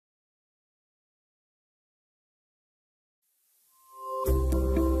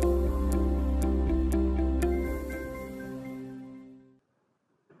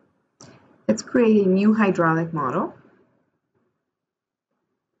Let's create a new hydraulic model.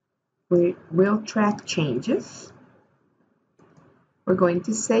 We will track changes. We're going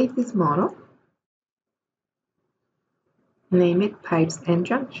to save this model. Name it Pipes and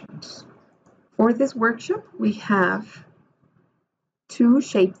Junctions. For this workshop, we have two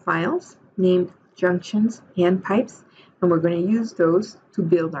shape files named Junctions and Pipes, and we're going to use those to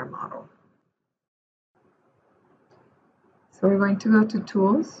build our model. So we're going to go to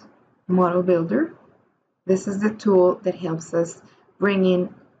Tools, Model Builder. This is the tool that helps us bring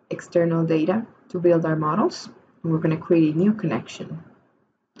in external data to build our models. And we're going to create a new connection.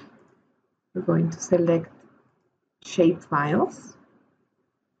 We're going to select Shape Files.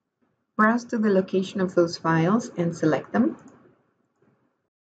 Browse to the location of those files and select them.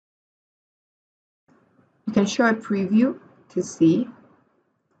 You can show a preview to see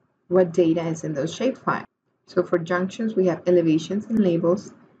what data is in those shape files. So for junctions, we have elevations and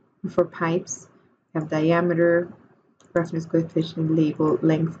labels. And for pipes, we have diameter, roughness coefficient, label,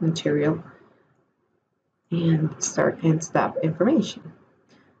 length, material, and start and stop information.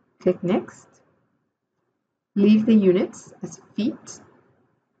 Click Next. Leave the units as feet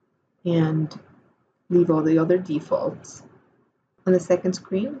and leave all the other defaults. On the second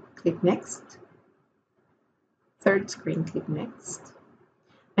screen, click Next. Third screen, click Next.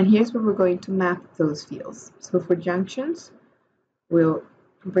 And here's where we're going to map those fields. So for junctions, we'll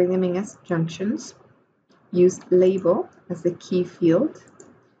bring them in as junctions, use label as the key field,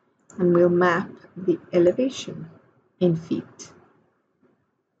 and we'll map the elevation in feet.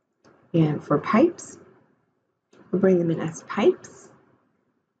 And for pipes, we'll bring them in as pipes,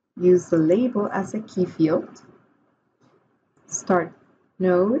 use the label as a key field, start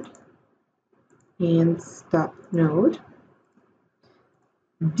node and stop node.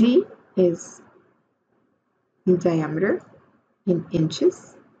 D is the diameter in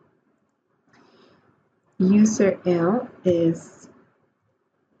inches. User L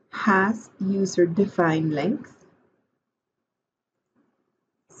has user defined length.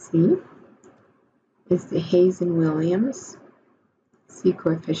 C is the Hayes and Williams C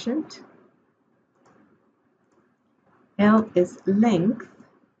coefficient. L is length,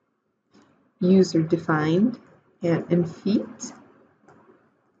 user defined, and in feet.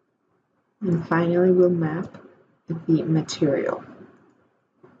 And finally, we'll map the material.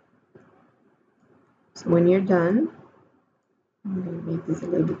 So when you're done, I'm going to make this a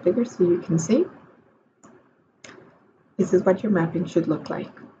little bit bigger so you can see. This is what your mapping should look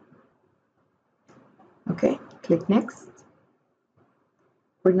like. Okay, click Next.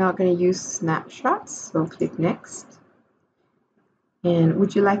 We're not going to use snapshots, so click Next. And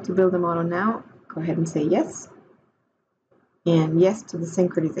would you like to build a model now? Go ahead and say yes. And yes to the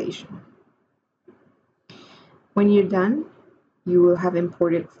synchronization. When you're done, you will have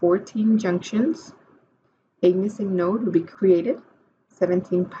imported 14 junctions. A missing node will be created,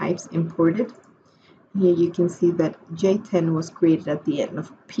 17 pipes imported. Here you can see that J10 was created at the end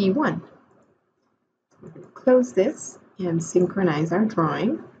of P1. We're going to close this and synchronize our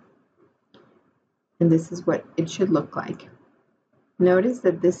drawing. And this is what it should look like. Notice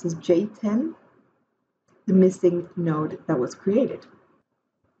that this is J10, the missing node that was created.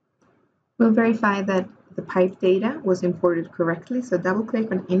 We'll verify that the pipe data was imported correctly, so double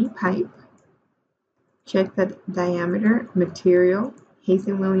click on any pipe. Check that diameter, material, Hayes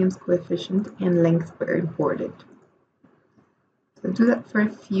and Williams coefficient, and length were imported. So do that for a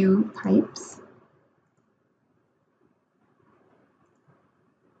few pipes.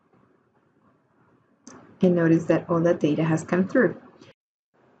 And notice that all that data has come through.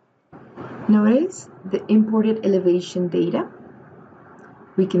 Notice the imported elevation data.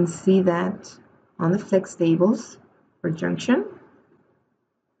 We can see that on the flex tables for junction.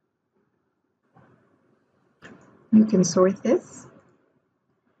 You can sort this.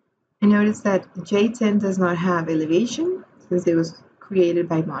 And notice that J10 does not have elevation since it was created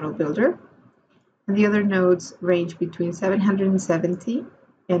by Model Builder. And the other nodes range between 770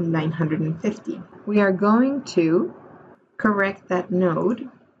 and 950. We are going to correct that node,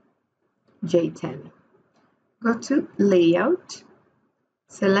 J10. Go to Layout,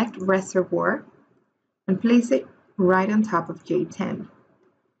 select Reservoir, and place it right on top of J10.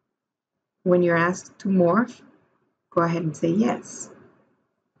 When you're asked to morph, go ahead and say yes.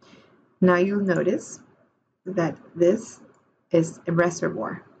 Now you'll notice that this is a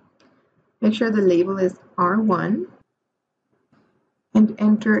reservoir. Make sure the label is R1 and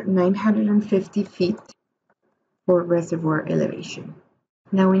enter 950 feet for reservoir elevation.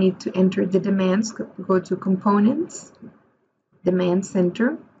 Now we need to enter the demands. Go to Components, Demand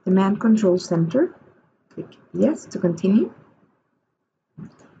Center, Demand Control Center. Click yes to continue.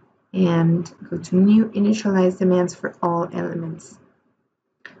 and go to New, Initialize Demands for all elements.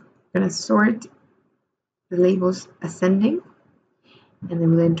 We're going to sort the labels ascending, and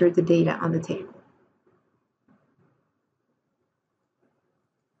then we'll enter the data on the table.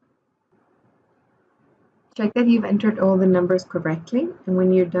 Check that you've entered all the numbers correctly, and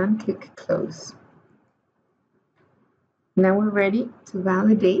when you're done, click Close. Now we're ready to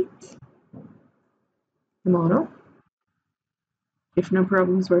validate the model. If no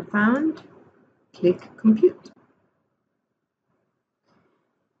problems were found, click Compute.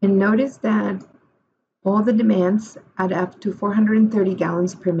 And notice that all the demands add up to 430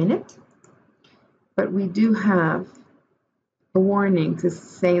 gallons per minute, but we do have a warning to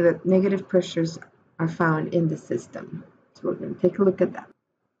say that negative pressures are found in the system. So we're going to take a look at that.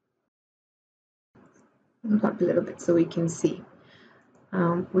 Move up a little bit so we can see.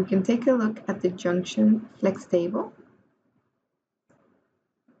 We can take a look at the junction flex table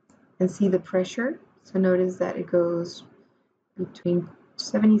and see the pressure. So notice that it goes between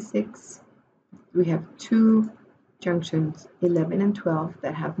 76. We have two junctions, 11 and 12,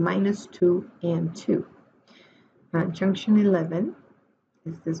 that have -2 and 2. Junction 11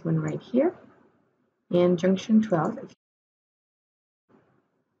 is this one right here, and junction 12,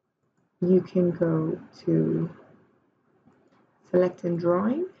 you can go to Select and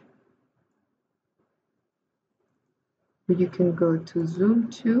Drawing, or you can go to Zoom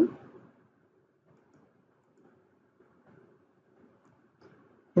to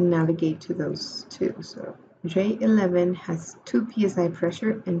and navigate to those two. So J11 has 2 psi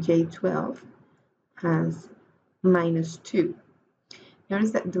pressure and J12 has -2.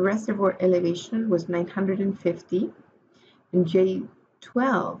 Notice that the reservoir elevation was 950 and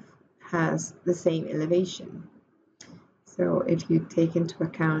J12 has the same elevation. So if you take into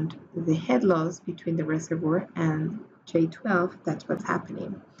account the head loss between the reservoir and J12, that's what's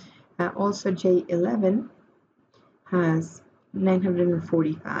happening. Also J11 has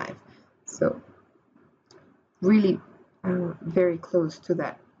 945, so really very close to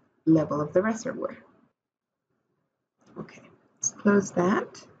that level of the reservoir. Okay, let's close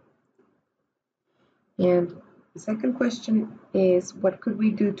that. And the second question is, what could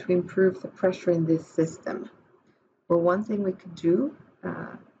we do to improve the pressure in this system? Well, one thing we could do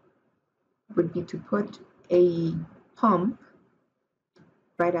would be to put a pump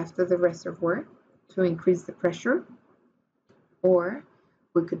right after the reservoir to increase the pressure, or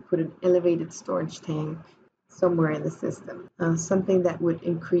we could put an elevated storage tank somewhere in the system, something that would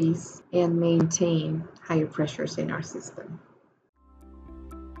increase and maintain higher pressures in our system.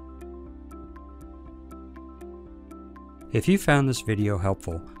 If you found this video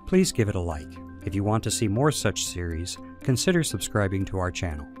helpful, please give it a like. If you want to see more such series, consider subscribing to our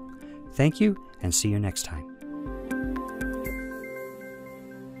channel. Thank you, and see you next time.